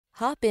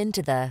Hop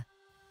into the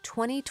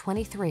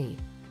 2023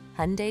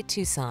 Hyundai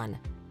Tucson.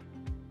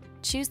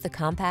 Choose the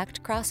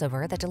compact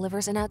crossover that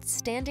delivers an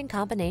outstanding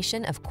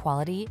combination of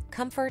quality,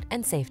 comfort,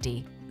 and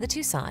safety. The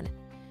Tucson.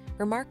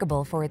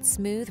 Remarkable for its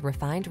smooth,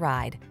 refined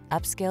ride,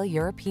 upscale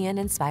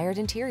European-inspired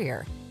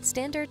interior,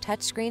 standard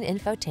touchscreen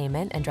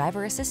infotainment and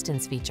driver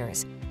assistance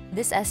features,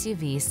 this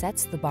SUV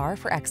sets the bar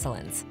for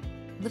excellence.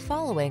 The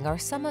following are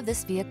some of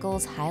this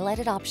vehicle's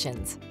highlighted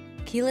options: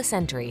 keyless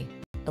entry,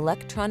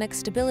 electronic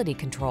stability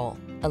control,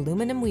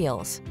 aluminum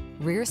wheels,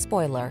 rear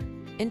spoiler,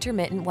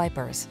 intermittent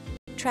wipers,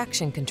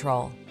 traction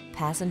control,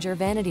 passenger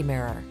vanity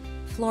mirror,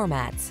 floor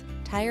mats,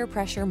 tire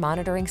pressure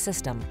monitoring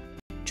system,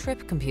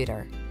 trip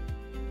computer.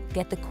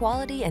 Get the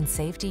quality and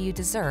safety you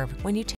deserve when you